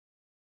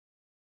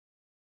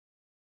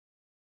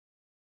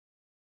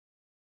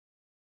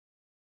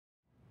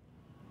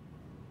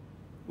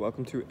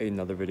Welcome to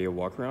another video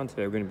walk around.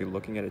 Today we're going to be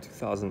looking at a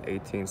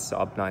 2018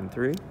 Saab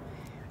 9.3.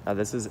 Now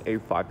this is a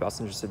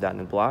 5-passenger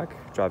sedan in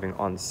black, driving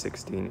on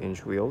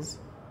 16-inch wheels.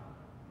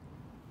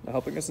 Now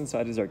helping us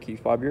inside is our key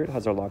fob here. It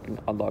has our lock and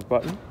unlock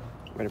button.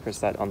 I'm going to press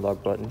that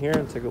unlock button here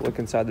and take a look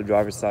inside the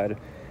driver's side.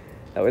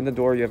 Now in the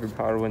door you have your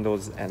power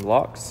windows and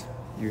locks.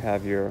 You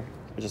have your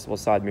adjustable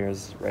side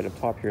mirrors right up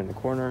top here in the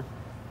corner.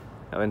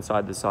 Now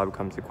inside the Saab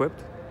comes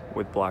equipped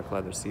with black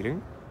leather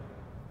seating.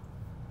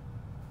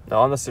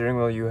 Now on the steering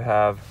wheel you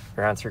have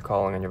your answer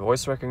calling and your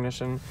voice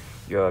recognition.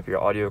 You have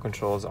your audio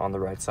controls on the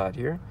right side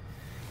here.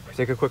 If we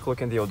take a quick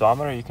look in the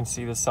odometer, you can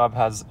see the Saab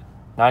has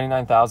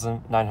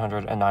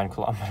 99,909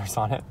 kilometers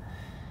on it.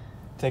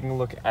 Taking a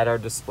look at our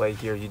display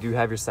here, you do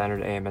have your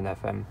standard AM and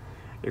FM.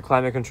 Your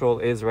climate control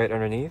is right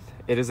underneath.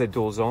 It is a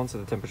dual zone, so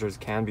the temperatures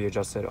can be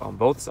adjusted on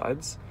both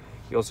sides.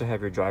 You also have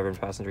your driver and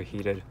passenger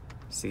heated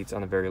seats on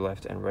the very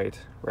left and right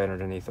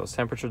underneath those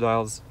temperature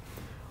dials.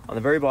 On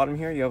the very bottom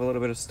here, you have a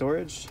little bit of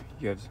storage.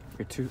 You have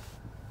your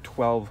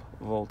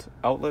 12-volt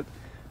outlet.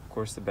 Of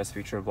course, the best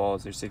feature of all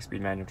is your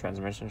 6-speed manual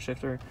transmission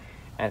shifter.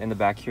 And in the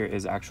back here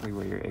is actually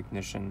where your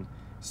ignition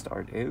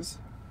start is.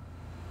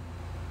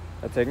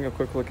 Now, taking a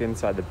quick look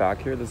inside the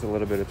back here, there's a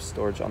little bit of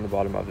storage on the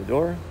bottom of the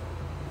door.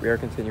 We are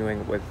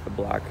continuing with the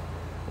black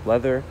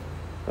leather.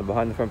 Now,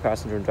 behind the front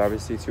passenger and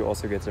driver's seats, you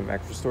also get some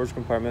extra storage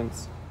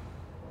compartments.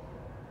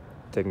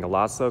 Taking a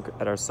last look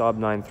at our Saab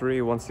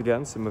 9.3, once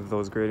again, some of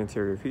those great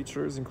interior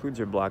features includes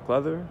your black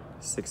leather,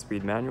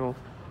 6-speed manual,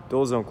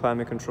 dual zone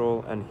climate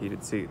control, and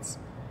heated seats.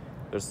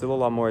 There's still a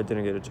lot more I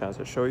didn't get a chance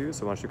to show you,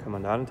 so why don't you come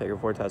on down and take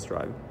it for a test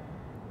drive.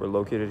 We're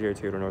located here at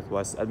Toyota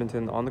Northwest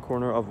Edmonton on the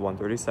corner of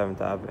 137th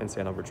Ave and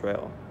St. Albert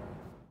Trail.